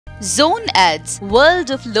Zone Ads,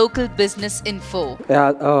 World of Local Business Info.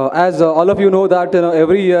 Yeah, as all of you know that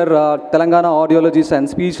every year Telangana Audiologist and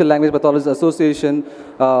Speech and Language Pathologist Association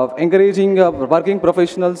encouraging working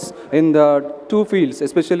professionals in the two fields,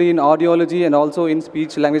 especially in audiology and also in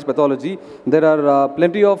speech language pathology. There are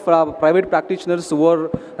plenty of private practitioners who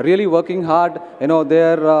are really working hard. They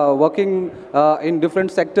are working in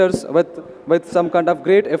different sectors with some kind of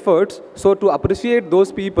great efforts. So to appreciate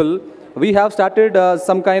those people, we have started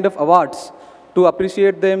some kind of awards to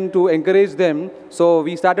appreciate them, to encourage them. So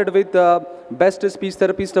we started with Best Speech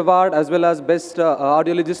Therapist Award as well as Best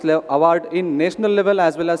Audiologist Award in national level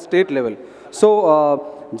as well as state level.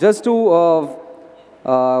 So just to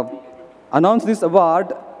announce this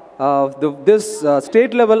award, this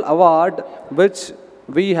state level award which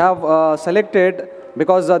we have selected,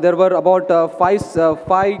 because there were about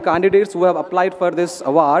five candidates who have applied for this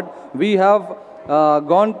award. We have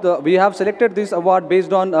we have selected this award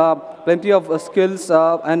based on plenty of skills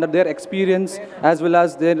and their experience as well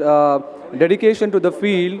as their dedication to the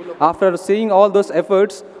field. After seeing all those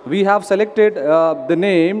efforts, we have selected the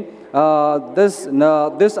name.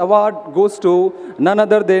 This award goes to none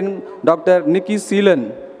other than Dr.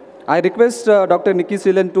 ECIL. I request Dr.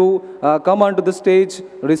 ECIL to come onto the stage,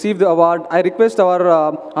 receive the award. I request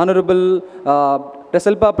our Honorable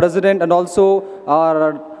TESLPA President and also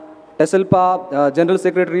our TESLPA General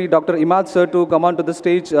Secretary Dr. Imad Sir to come onto the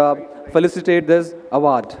stage, felicitate this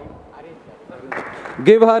award.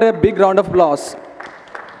 Give her a big round of applause.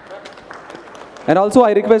 And also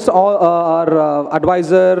I request all our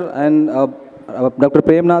advisor and Dr.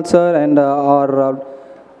 Premnath Sir and our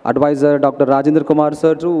advisor Dr. Rajendra Kumar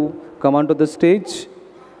Sir to come onto the stage.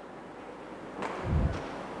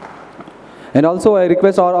 And also I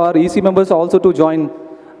request our EC members also to join.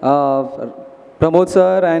 Pramod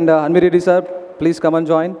Sir and Hanmi Reddy Sir, please come and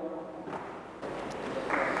join.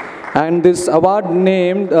 And this award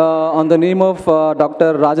named on the name of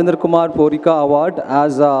Dr. Rajendra Kumar Porika Award,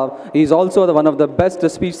 as he is also one of the best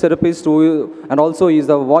speech therapists and also he is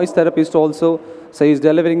a voice therapist also. So he is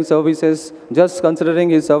delivering services. Just considering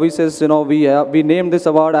his services, we named this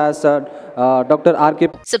award as Dr. R.K.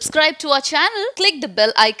 Subscribe to our channel, click the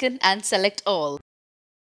bell icon and select all.